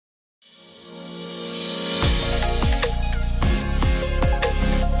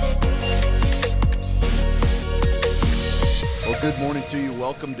Good morning to you.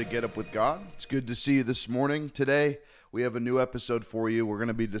 Welcome to Get Up with God. It's good to see you this morning. Today, we have a new episode for you. We're going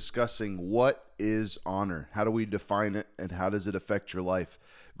to be discussing what is honor. How do we define it, and how does it affect your life?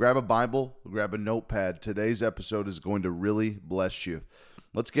 Grab a Bible, grab a notepad. Today's episode is going to really bless you.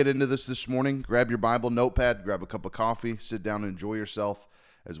 Let's get into this morning. Grab your Bible, notepad, grab a cup of coffee, sit down and enjoy yourself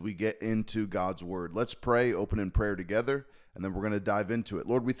as we get into God's Word. Let's pray, open in prayer together, and then we're going to dive into it.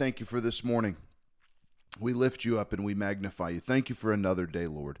 Lord, we thank you for this morning. We lift you up and we magnify you. Thank you for another day,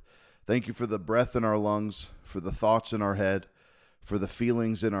 Lord. Thank you for the breath in our lungs, for the thoughts in our head, for the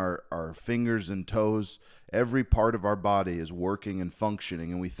feelings in our fingers and toes. Every part of our body is working and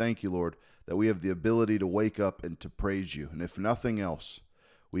functioning, and we thank you, Lord, that we have the ability to wake up and to praise you. And if nothing else,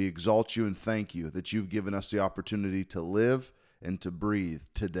 we exalt you and thank you that you've given us the opportunity to live and to breathe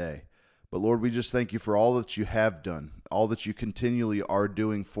today. But Lord, we just thank you for all that you have done, all that you continually are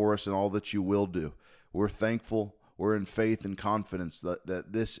doing for us, and all that you will do. We're thankful, we're in faith and confidence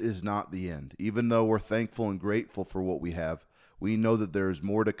that this is not the end. Even though we're thankful and grateful for what we have, we know that there is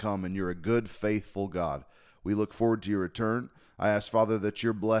more to come, and you're a good, faithful God. We look forward to your return. I ask, Father, that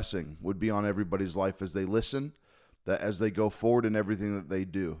your blessing would be on everybody's life as they listen, that as they go forward in everything that they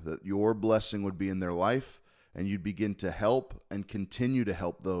do, that your blessing would be in their life, and you'd begin to help and continue to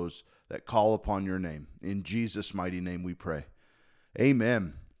help those that call upon your name. In Jesus' mighty name we pray.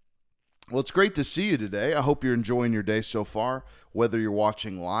 Amen. Well, it's great to see you today. I hope you're enjoying your day so far. Whether you're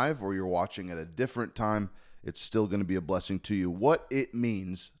watching live or you're watching at a different time, it's still going to be a blessing to you. What it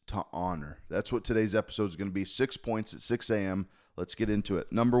means to honor. That's what today's episode is going to be. 6 points at 6 a.m. Let's get into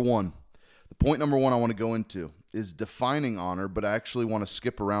it. Number one. The point number one I want to go into is defining honor, but I actually want to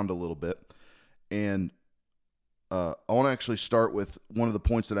skip around a little bit. And I want to actually start with one of the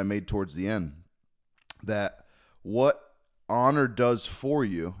points that I made towards the end. That what honor does for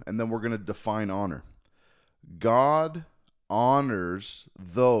you, and then we're going to define honor. God honors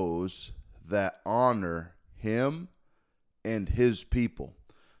those that honor him and his people.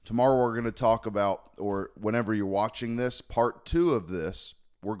 Tomorrow we're going to talk about, or whenever you're watching this, part 2 of this,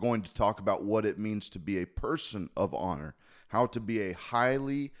 we're going to talk about what it means to be a person of honor, how to be a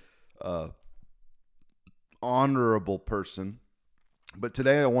highly honorable person. But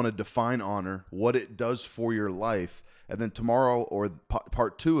today I want to define honor, what it does for your life. And then tomorrow, or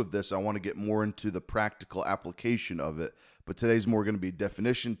part 2 of this, I want to get more into the practical application of it. But today's more going to be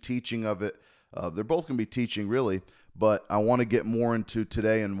definition, teaching of it. They're both going to be teaching, really. But I want to get more into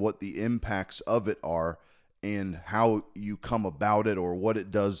today and what the impacts of it are and how you come about it or what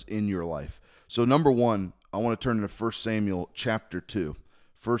it does in your life. So number one, I want to turn to 1 Samuel chapter 2.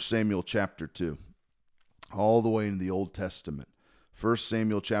 1 Samuel chapter 2. All the way in the Old Testament. 1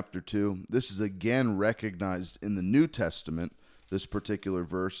 Samuel chapter 2. This is again recognized in the New Testament, this particular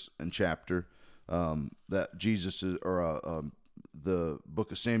verse and chapter that Jesus is, or the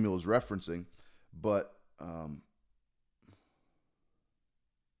book of Samuel is referencing. But I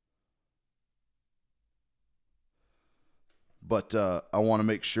want to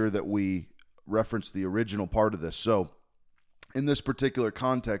make sure that we reference the original part of this. So in this particular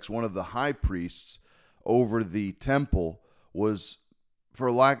context, one of the high priests over the temple was, for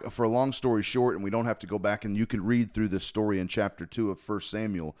a long story short, and we don't have to go back, and you can read through this story in chapter 2 of 1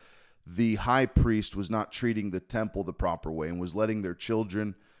 Samuel, the high priest was not treating the temple the proper way and was letting their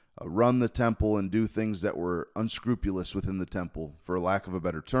children run the temple and do things that were unscrupulous within the temple, for lack of a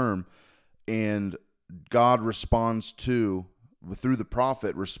better term. And God responds through the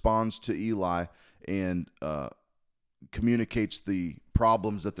prophet, responds to Eli and communicates the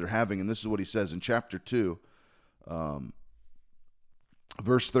problems that they're having. And this is what he says in chapter 2,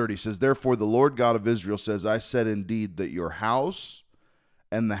 verse 30 says, "Therefore the Lord God of Israel says, I said indeed that your house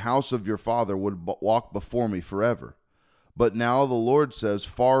and the house of your father would walk before me forever. But now the Lord says,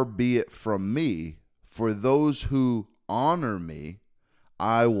 far be it from me, for those who honor me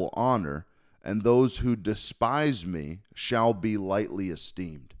I will honor, and those who despise me shall be lightly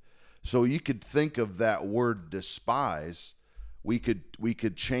esteemed." So you could think of that word despise. We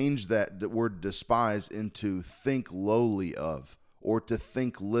could change that word despise into think lowly of, or to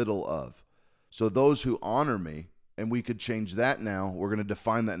think little of. So those who honor me, and we could change that now. We're going to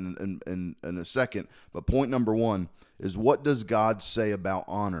define that in a second. But point number one is, what does God say about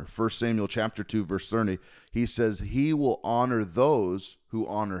honor? 1 Samuel chapter 2, verse 30, he says he will honor those who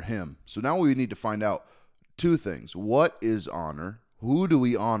honor him. So now we need to find out two things. What is honor? Who do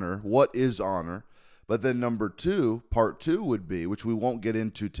we honor? What is honor? But then number two, part 2 would be, which we won't get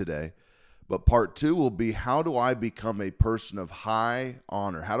into today, but part 2 will be, how do I become a person of high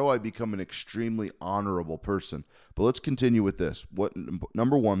honor? How do I become an extremely honorable person? But let's continue with this.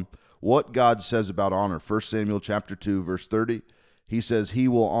 Number one, what God says about honor. 1 Samuel chapter 2, verse 30. He says he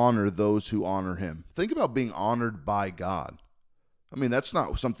will honor those who honor him. Think about being honored by God. I mean, that's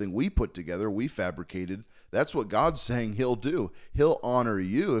not something we put together, we fabricated. That's what God's saying he'll do. He'll honor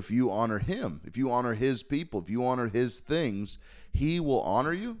you if you honor him. If you honor his people, if you honor his things, he will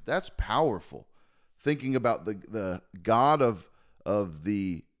honor you. That's powerful. Thinking about the God of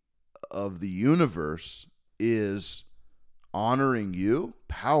the universe is honoring you,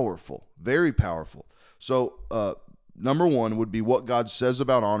 powerful, very powerful. So number one would be what God says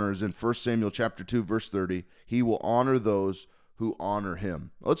about honor is in 1 Samuel chapter 2, verse 30. He will honor those who honor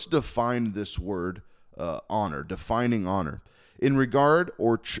him. Let's define this word, honor, defining honor. In regard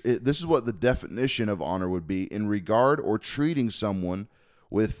or, this is what the definition of honor would be, in regard or treating someone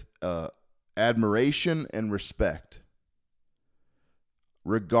with admiration and respect.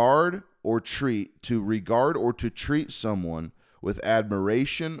 Regard or to treat someone with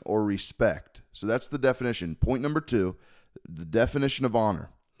admiration or respect. So that's the definition. Point number 2, the definition of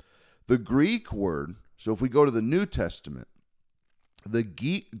honor. The Greek word, so if we go to the New Testament, the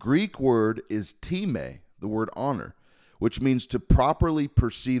Greek word is time, the word honor, which means to properly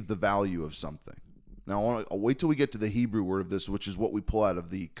perceive the value of something. Now, I'll wait till we get to the Hebrew word of this, which is what we pull out of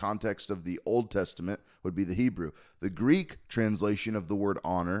the context of the Old Testament, would be the Hebrew. The Greek translation of the word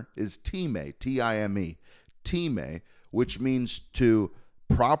honor is time, T-I-M-E, time, which means to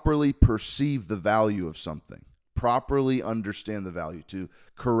properly perceive the value of something, properly understand the value, to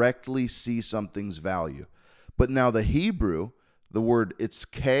correctly see something's value. But now the Hebrew, the word, it's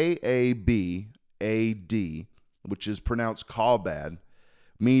K-A-B-A-D, which is pronounced kabad,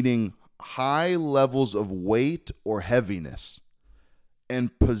 meaning high levels of weight or heaviness,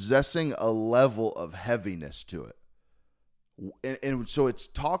 and possessing a level of heaviness to it. And so it's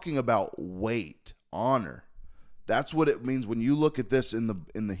talking about weight, honor. That's what it means when you look at this in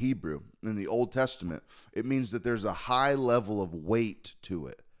the Hebrew, in the Old Testament. It means that there's a high level of weight to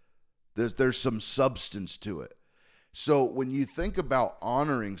it. There's some substance to it. So when you think about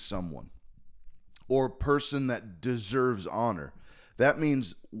honoring someone or a person that deserves honor, that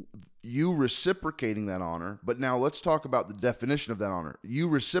means you reciprocating that honor. But now let's talk about the definition of that honor. You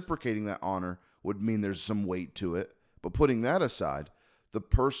reciprocating that honor would mean there's some weight to it. But putting that aside, the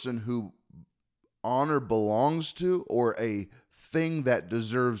person who honor belongs to, or a thing that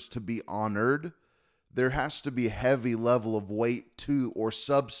deserves to be honored, there has to be a heavy level of weight to or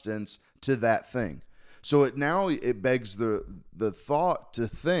substance to that thing. So it begs the thought to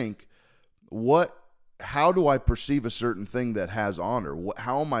think, how do I perceive a certain thing that has honor?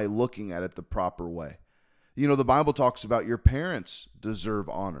 How am I looking at it the proper way? You know, the Bible talks about your parents deserve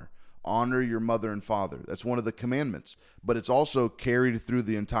honor. Honor your mother and father. That's one of the commandments. But it's also carried through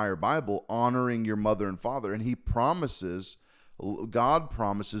the entire Bible, honoring your mother and father. And God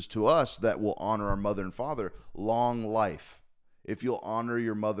promises to us that we'll honor our mother and father long life. If you'll honor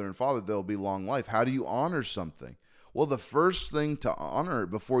your mother and father, there'll be long life. How do you honor something? Well, the first thing to honor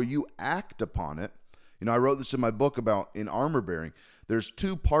before you act upon it, you know, I wrote this in my book in armor bearing. There's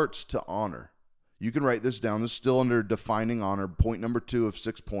 2 parts to honor. You can write this down. This is still under defining honor. Point number 2 of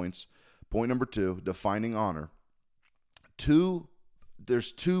 6 points. Point number 2, defining honor.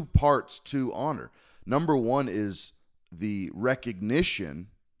 There's 2 parts to honor. Number 1 is the recognition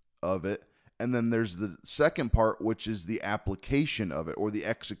of it. And then there's the second part, which is the application of it or the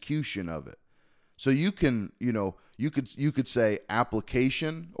execution of it. So you can, you could say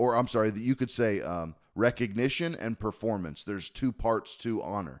application, or I'm sorry, you could say recognition and performance. There's 2 parts to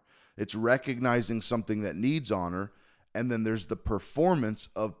honor. It's recognizing something that needs honor, and then there's the performance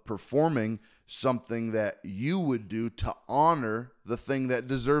of performing something that you would do to honor the thing that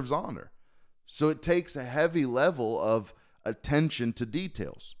deserves honor. So it takes a heavy level of attention to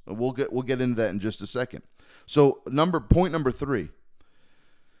details. We'll get into that in just a second. So point number 3,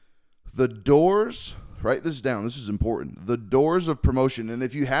 the doors, write this down. This is important. The doors of promotion. And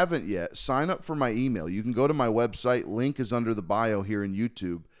if you haven't yet, sign up for my email. You can go to my website. Link is under the bio here in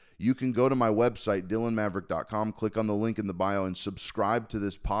YouTube. You can go to my website, DylanMaverick.com, click on the link in the bio and subscribe to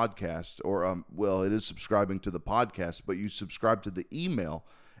this podcast, or, it is subscribing to the podcast, but you subscribe to the email.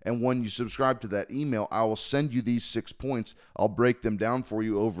 And when you subscribe to that email, I will send you these 6 points. I'll break them down for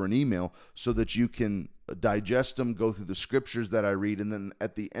you over an email so that you can digest them, go through the scriptures that I read. And then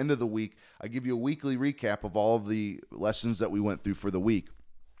at the end of the week, I give you a weekly recap of all of the lessons that we went through for the week.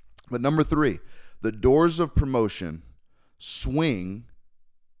 But number 3, the doors of promotion swing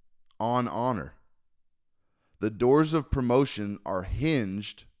on honor. The doors of promotion are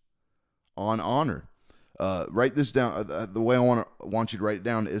hinged on honor. Write this down. The way I want you to write it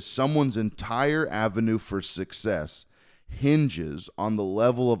down is someone's entire avenue for success hinges on the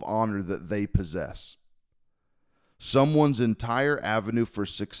level of honor that they possess. Someone's entire avenue for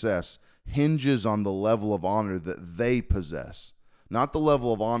success hinges on the level of honor that they possess. Not the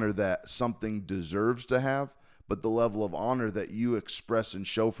level of honor that something deserves to have, but the level of honor that you express and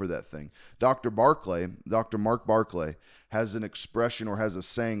show for that thing. Dr. Mark Barclay, has an expression or has a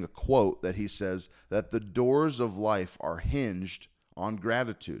saying, a quote that he says that the doors of life are hinged on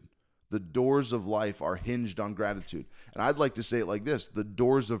gratitude. The doors of life are hinged on gratitude. And I'd like to say it like this: the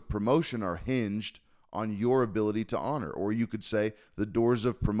doors of promotion are hinged on your ability to honor. Or you could say the doors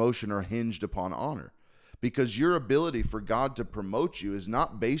of promotion are hinged upon honor. Because your ability for God to promote you is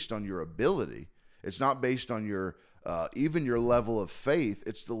not based on your ability. It's not based on your even your level of faith.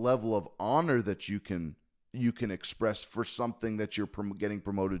 It's the level of honor that you can express for something that you're getting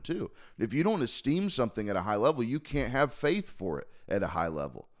promoted to. If you don't esteem something at a high level, you can't have faith for it at a high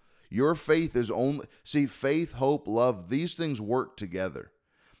level. Your faith is only, faith, hope, love, these things work together.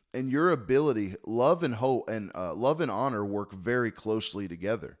 And your ability, love and hope, and love and honor work very closely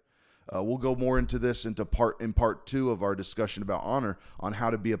together. We'll go more into this in part 2 of our discussion about honor, on how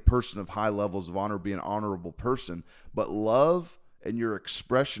to be a person of high levels of honor, be an honorable person. But love and your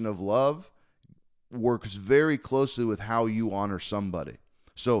expression of love works very closely with how you honor somebody.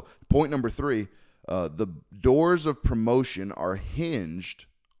 So point number 3, the doors of promotion are hinged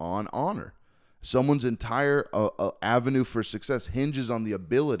on honor. Someone's entire avenue for success hinges on the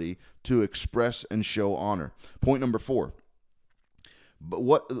ability to express and show honor. Point number 4.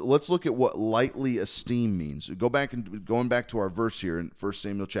 But let's look at what lightly esteem means. Going back to our verse here in 1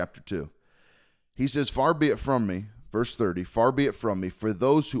 Samuel chapter 2. He says, "Far be it from me," verse 30, "far be it from me, for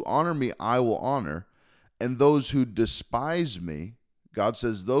those who honor me I will honor, and those who despise me," God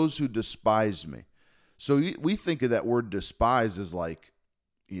says, "those who despise me." So we think of that word despise as like,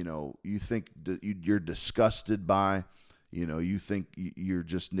 you think you're disgusted by, you think you're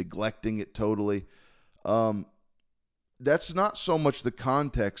just neglecting it totally. That's not so much the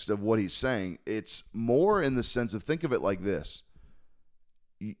context of what he's saying. It's more in the sense of, think of it like this: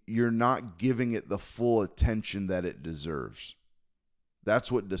 you're not giving it the full attention that it deserves.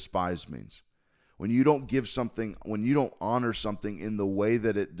 That's what despise means. When you don't honor something in the way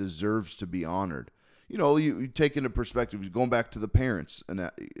that it deserves to be honored. You take into perspective, going back to the parents,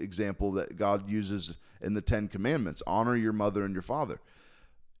 an example that God uses in the 10 Commandments: honor your mother and your father.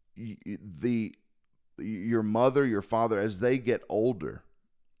 Your mother, your father, as they get older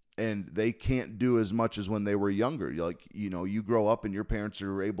and they can't do as much as when they were younger. You grow up and your parents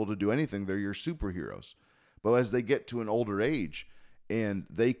are able to do anything. They're your superheroes. But as they get to an older age and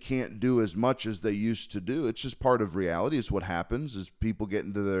they can't do as much as they used to do, it's just part of reality. It's what happens as people get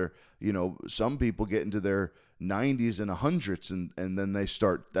into their, some people get into their 90s and 100s and then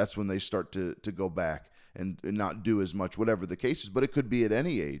that's when they start to go back and not do as much, whatever the case is. But it could be at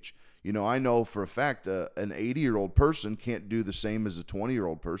any age. I know for a fact an 80-year-old person can't do the same as a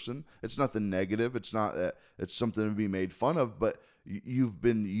 20-year-old person. It's nothing negative. It's not that it's something to be made fun of, but you've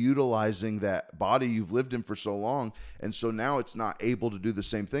been utilizing that body you've lived in for so long, and so now it's not able to do the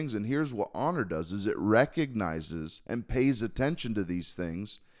same things. And here's what honor does: is it recognizes and pays attention to these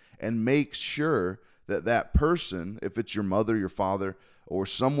things and makes sure that person, if it's your mother, your father, or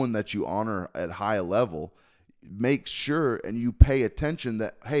someone that you honor at high level, make sure and you pay attention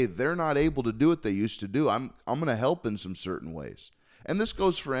that, hey, they're not able to do what they used to do. I'm going to help in some certain ways. And this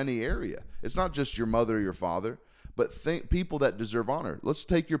goes for any area. It's not just your mother or your father, but people that deserve honor. Let's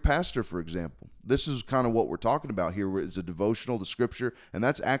take your pastor, for example. This is kind of what we're talking about here. It's a devotional to Scripture, and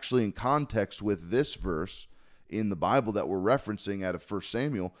that's actually in context with this verse in the Bible that we're referencing out of 1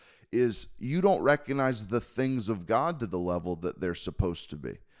 Samuel, is you don't recognize the things of God to the level that they're supposed to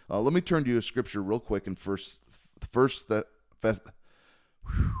be. Let me turn to you a scripture real quick in First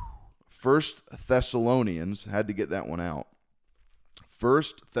Thessalonians. Had to get that one out. 1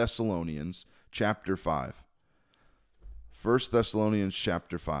 Thessalonians chapter 5. 1 Thessalonians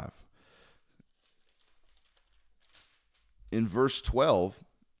chapter 5. In verse 12,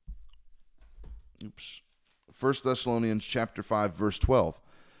 1 Thessalonians chapter 5, verse 12,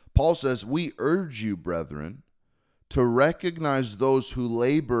 Paul says, "We urge you, brethren, to recognize those who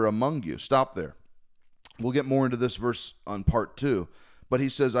labor among you." Stop there. We'll get more into this verse on part 2. But he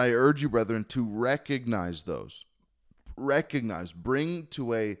says, "I urge you, brethren, to recognize those." Recognize, bring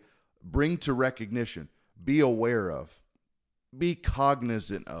to recognition, be aware of, be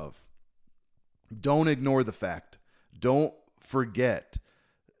cognizant of. Don't ignore the fact. Don't forget.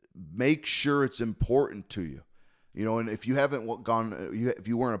 Make sure it's important to you. And if you haven't if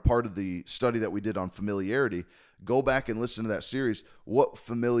you weren't a part of the study that we did on familiarity, go back and listen to that series. What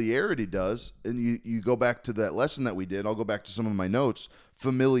familiarity does, and you go back to that lesson that we did. I'll go back to some of my notes.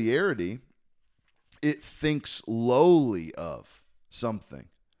 Familiarity, it thinks lowly of something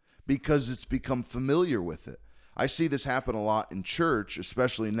because it's become familiar with it. I see this happen a lot in church,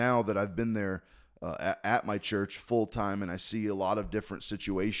 especially now that I've been there at my church full time, and I see a lot of different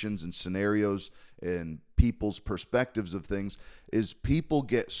situations and scenarios and people's perspectives of things. Is people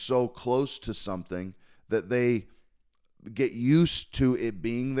get so close to something that they get used to it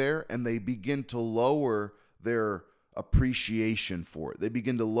being there, and they begin to lower their appreciation for it. They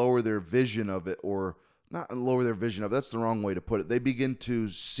begin to lower their vision of it, or not lower their vision of it. That's the wrong way to put it. They begin to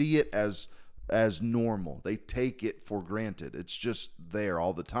see it as normal. They take it for granted. It's just there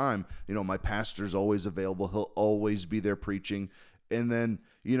all the time. My pastor's always available. He'll always be there preaching. And then,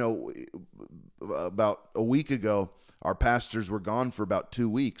 about a week ago, our pastors were gone for about 2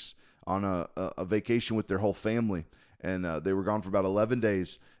 weeks on a vacation with their whole family. And they were gone for about 11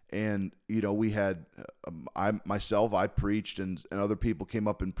 days. And, we had, I preached and other people came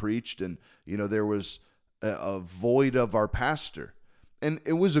up and preached. And, there was a void of our pastor. And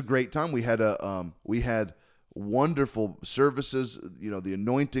it was a great time. We had wonderful services. The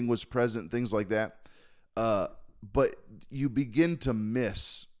anointing was present, things like that. But you begin to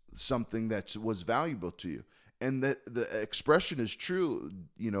miss something that was valuable to you. And that the expression is true.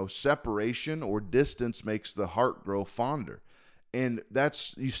 Separation or distance makes the heart grow fonder. And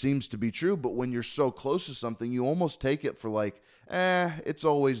seems to be true. But when you're so close to something, you almost take it for like, it's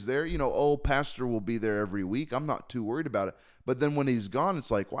always there. Pastor will be there every week. I'm not too worried about it. But then when he's gone,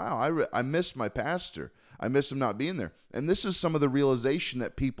 it's like, wow, I miss my pastor. I miss him not being there. And this is some of the realization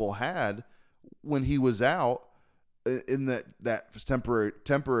that people had when he was out in that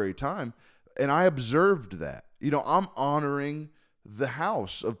temporary time. And I observed that. I'm honoring the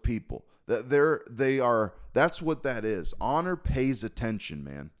house of people. That's what that is. Honor pays attention,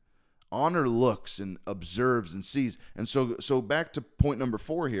 man. Honor looks and observes and sees. And so back to point number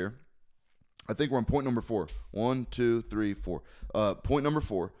 4 here. I think we're on point number 4. 1, 2, 3, 4. Point number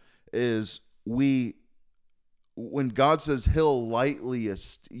 4 is when God says he'll lightly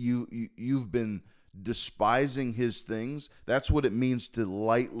you've been despising his things. That's what it means to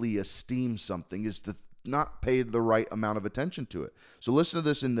lightly esteem something, is to not pay the right amount of attention to it. So listen to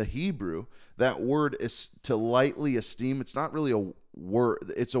this in the Hebrew. That word is to lightly esteem. It's not really a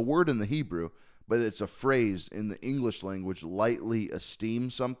word. It's a word in the Hebrew, but it's a phrase in the English language. Lightly esteem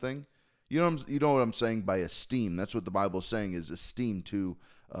something. You know what I'm saying by esteem. That's what the Bible is saying, is esteem, to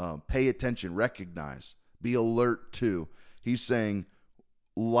pay attention, recognize, be alert to. He's saying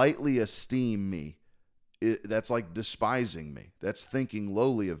lightly esteem me. That's like despising me. That's thinking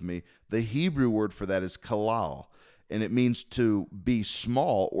lowly of me. The Hebrew word for that is kalal, and it means to be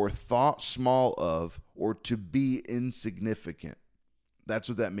small or thought small of, or to be insignificant. That's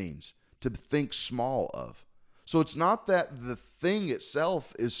what that means, to think small of. So it's not that the thing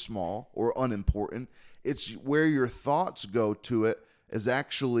itself is small or unimportant. It's where your thoughts go to it is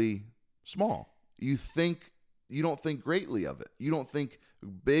actually small. You don't think greatly of it. You don't think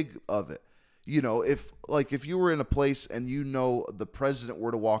big of it. If you were in a place and the president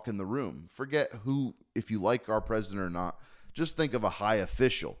were to walk in the room, forget if you like our president or not, just think of a high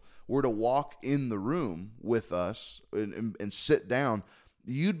official were to walk in the room with us and sit down,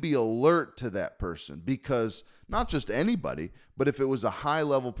 you'd be alert to that person, because not just anybody, but if it was a high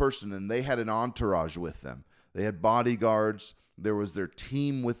level person and they had an entourage with them, they had bodyguards, there was their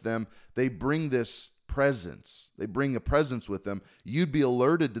team with them, they bring this presence. They bring a presence with them. You'd be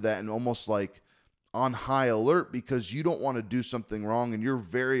alerted to that and almost like on high alert, because you don't want to do something wrong and you're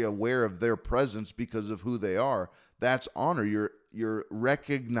very aware of their presence because of who they are. That's honor. You're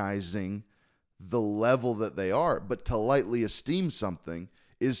recognizing the level that they are. But to lightly esteem something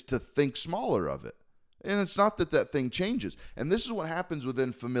is to think smaller of it. And it's not that thing changes. And this is what happens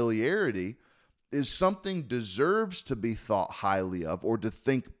within familiarity, is something deserves to be thought highly of, or to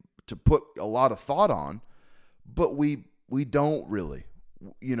put a lot of thought on, but we don't really.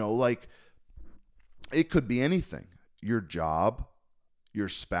 It could be anything. Your job, your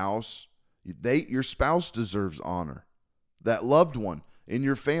spouse, your spouse deserves honor. That loved one in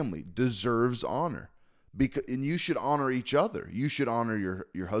your family deserves honor. And you should honor each other. You should honor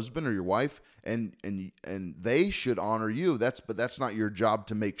your husband or your wife, and they should honor you. But that's not your job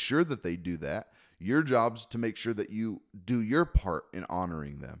to make sure that they do that. Your job's to make sure that you do your part in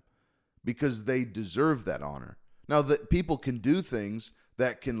honoring them, because they deserve that honor. Now, that people can do things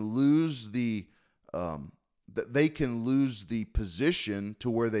that can lose that they can lose the position to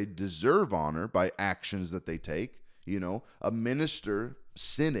where they deserve honor by actions that they take. A minister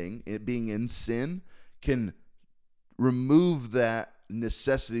sinning, it being in sin, can remove that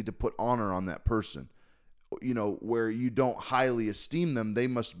necessity to put honor on that person. Where you don't highly esteem them, they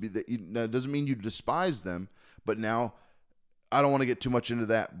must be that. It doesn't mean you despise them, but now I don't want to get too much into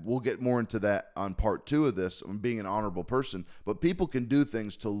that. We'll get more into that on part 2 of this, on being an honorable person. But people can do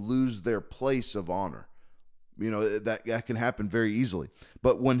things to lose their place of honor. That can happen very easily.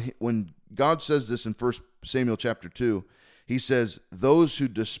 But when God says this in 1 Samuel chapter 2, he says, "Those who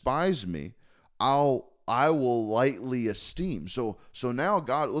despise me, I will lightly esteem." So now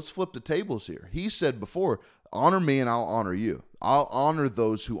God, let's flip the tables here. He said before, honor me and I'll honor you. I'll honor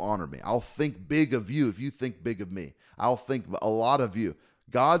those who honor me. I'll think big of you if you think big of me. I'll think a lot of you.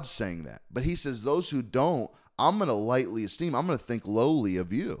 God's saying that. But he says those who don't, I'm going to lightly esteem. I'm going to think lowly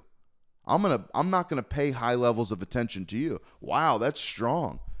of you. I'm not going to pay high levels of attention to you. Wow, that's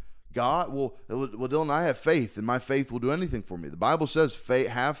strong. God, well, Dylan, I have faith, and my faith will do anything for me. The Bible says,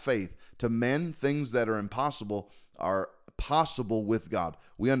 have faith. To men, things that are impossible are possible with God.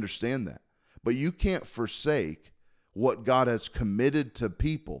 We understand that. But you can't forsake what God has committed to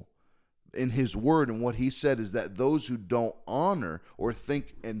people in his word, and what he said is that those who don't honor or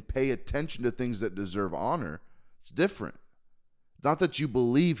think and pay attention to things that deserve honor, it's different. It's not that you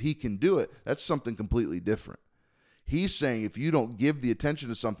believe he can do it. That's something completely different. He's saying if you don't give the attention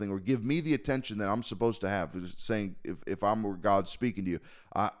to something, or give me the attention that I'm supposed to have, saying if I'm God speaking to you,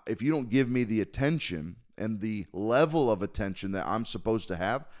 if you don't give me the attention and the level of attention that I'm supposed to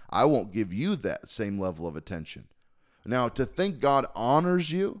have, I won't give you that same level of attention. Now, to think God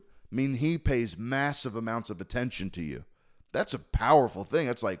honors you means he pays massive amounts of attention to you. That's a powerful thing.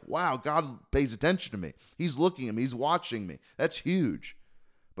 It's like, wow, God pays attention to me. He's looking at me. He's watching me. That's huge.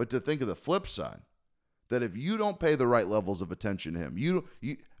 But to think of the flip side, that if you don't pay the right levels of attention to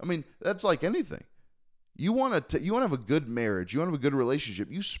him, that's like anything. You want to have a good marriage. You want to have a good relationship.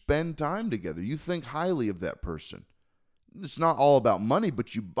 You spend time together. You think highly of that person. It's not all about money,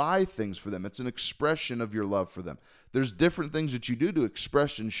 but you buy things for them. It's an expression of your love for them. There's different things that you do to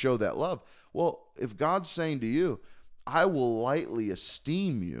express and show that love. Well, if God's saying to you, I will lightly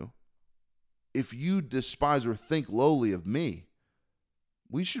esteem you if you despise or think lowly of me,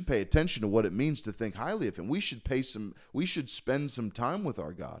 we should pay attention to what it means to think highly of him. We should spend some time with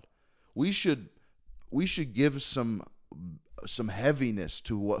our God. We should give some heaviness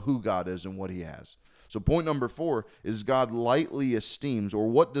to who God is and what he has. So point number 4 is God lightly esteems, or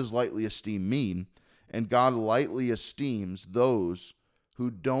what does lightly esteem mean? And God lightly esteems those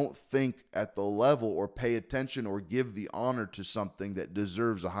who don't think at the level or pay attention or give the honor to something that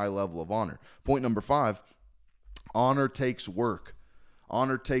deserves a high level of honor. Point number 5, honor takes work.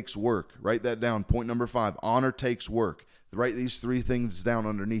 Honor takes work. Write that down. Point number 5, honor takes work. Write these 3 things down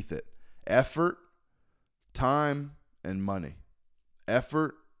underneath it: effort, time, and money.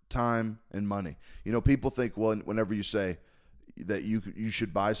 Effort, time, and money. People think, well, whenever you say that you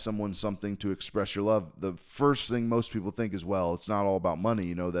should buy someone something to express your love, the first thing most people think is, well, it's not all about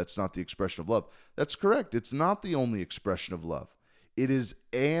money. That's not the expression of love. That's correct. It's not the only expression of love. It is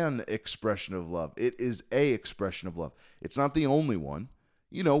an expression of love. It is a expression of love. It's not the only one.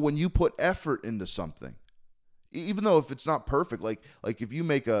 When you put effort into something, even though if it's not perfect, like if you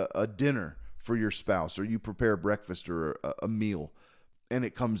make a dinner for your spouse, or you prepare breakfast or a meal and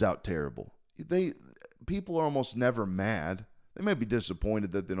it comes out terrible, people are almost never mad. They may be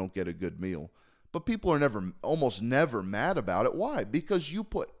disappointed that they don't get a good meal, but people are almost never mad about it. Why? Because you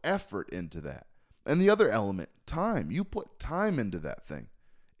put effort into that. And the other element, time. You put time into that thing.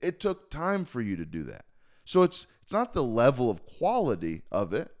 It took time for you to do that. So it's not the level of quality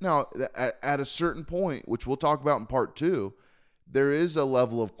of it. Now, at a certain point, which we'll talk about in part 2, there is a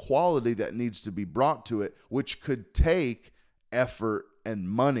level of quality that needs to be brought to it, which could take effort and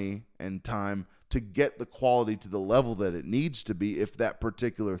money and time to get the quality to the level that it needs to be if that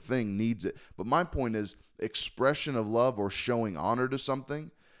particular thing needs it. But my point is, expression of love or showing honor to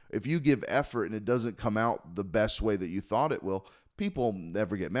something, if you give effort and it doesn't come out the best way that you thought it will, people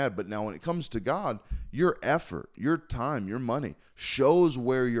never get mad. But now when it comes to God, your effort, your time, your money shows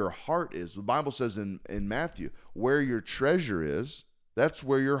where your heart is. The Bible says in Matthew, where your treasure is, that's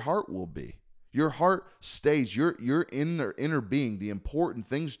where your heart will be. Your heart stays, your inner being, the important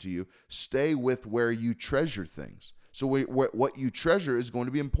things to you, stay with where you treasure things. So what you treasure is going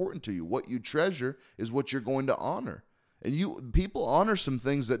to be important to you. What you treasure is what you're going to honor. And people honor some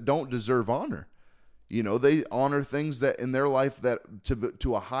things that don't deserve honor. They honor things that in their life that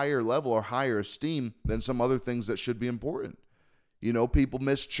to a higher level or higher esteem than some other things that should be important. People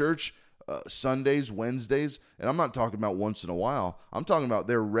miss church Sundays, Wednesdays, and I'm not talking about once in a while. I'm talking about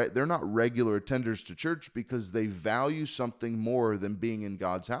they're not regular attenders to church because they value something more than being in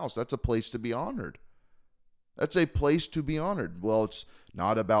God's house. That's a place to be honored. That's a place to be honored. Well, it's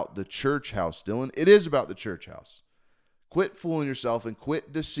not about the church house, Dylan. It is about the church house. Quit fooling yourself and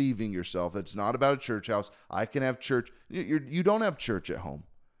quit deceiving yourself. It's not about a church house. I can have church. You don't have church at home.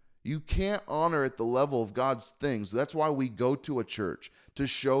 You can't honor at the level of God's things. That's why we go to a church, to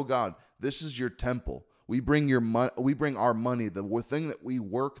show God, this is your temple. We bring our money, the thing that we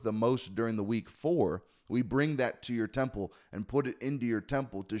work the most during the week for, we bring that to your temple and put it into your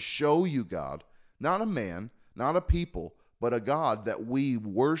temple to show you God, not a man, not a people, but a God that we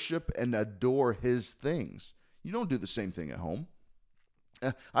worship and adore his things. You don't do the same thing at home.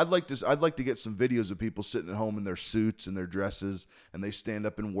 I'd like to get some videos of people sitting at home in their suits and their dresses, and they stand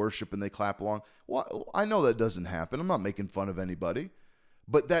up and worship and they clap along. Well, I know that doesn't happen. I'm not making fun of anybody,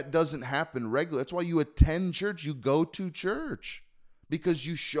 but that doesn't happen regularly. That's why you attend church. You go to church because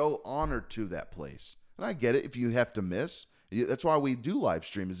you show honor to that place. And I get it if you have to miss. That's why we do live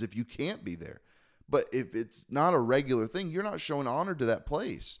stream, is if you can't be there. But if it's not a regular thing, you're not showing honor to that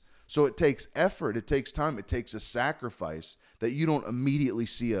place. So it takes effort, it takes time, it takes a sacrifice that you don't immediately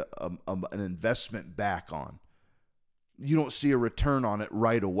see an investment back on. You don't see a return on it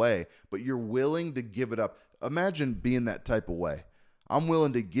right away, but you're willing to give it up. Imagine being that type of way. I'm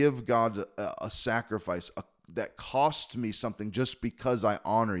willing to give God a sacrifice that costs me something just because I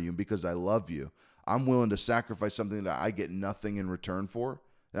honor you and because I love you. I'm willing to sacrifice something that I get nothing in return for.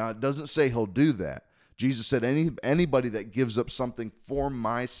 Now, it doesn't say he'll do that. Jesus said, anybody that gives up something for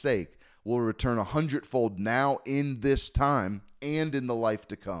my sake will return 100-fold now in this time and in the life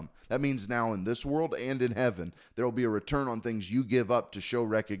to come. That means now in this world and in heaven, there will be a return on things you give up to show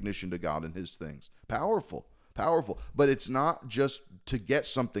recognition to God and his things. Powerful, powerful. But it's not just to get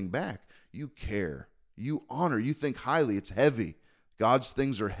something back. You care. You honor. You think highly. It's heavy. God's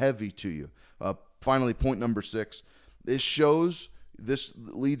things are heavy to you. Finally, point number 6. This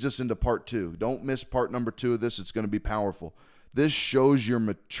leads us into part 2. Don't miss part number 2 of this. It's going to be powerful. This shows your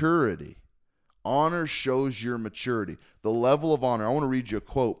maturity. Honor shows your maturity. The level of honor. I want to read you a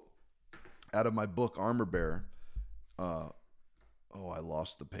quote out of my book, Armor Bearer. I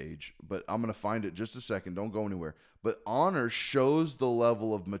lost the page, but I'm going to find it just a second. Don't go anywhere. But honor shows the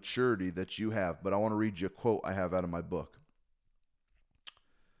level of maturity that you have. But I want to read you a quote I have out of my book.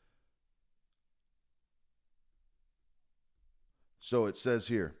 So it says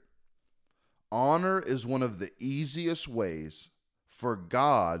here, honor is one of the easiest ways for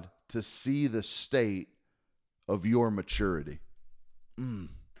God to see the state of your maturity.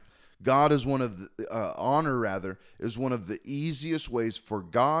 God is one of the, honor is one of the easiest ways for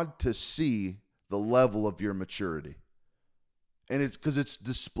God to see the level of your maturity. And it's because it's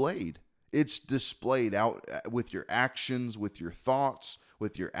displayed. It's displayed out with your actions, with your thoughts,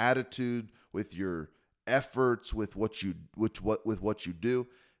 with your attitude, with your efforts, with what you do.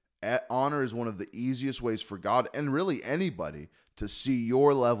 Honor is one of the easiest ways for God and really anybody to see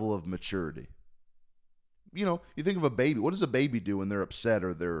your level of maturity. You know, you think of a baby. What does a baby do when they're upset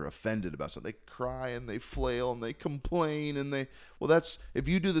or they're offended about something? They cry and they flail and they complain that's, if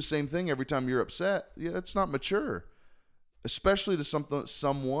you do the same thing every time you're upset, that's not mature. Especially to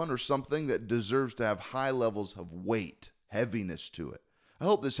someone or something that deserves to have high levels of weight, heaviness to it. I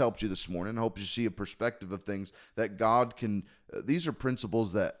hope this helped you this morning. I hope you see a perspective of things that God can, these are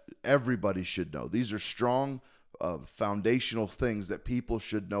principles that everybody should know. These are strong, foundational things that people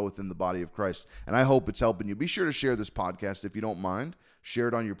should know within the body of Christ. And I hope it's helping you. Be sure to share this podcast if you don't mind. Share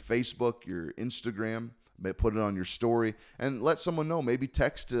it on your Facebook, your Instagram, put it on your story, and let someone know. Maybe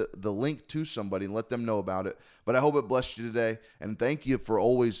text the link to somebody and let them know about it. But I hope it blessed you today. And thank you for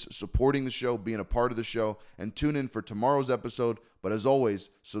always supporting the show, being a part of the show, and tune in for tomorrow's episode. But as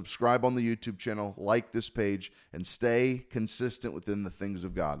always, subscribe on the YouTube channel, like this page, and stay consistent within the things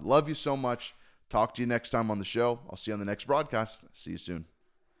of God. Love you so much. Talk to you next time on the show. I'll see you on the next broadcast. See you soon.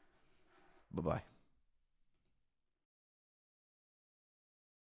 Bye-bye.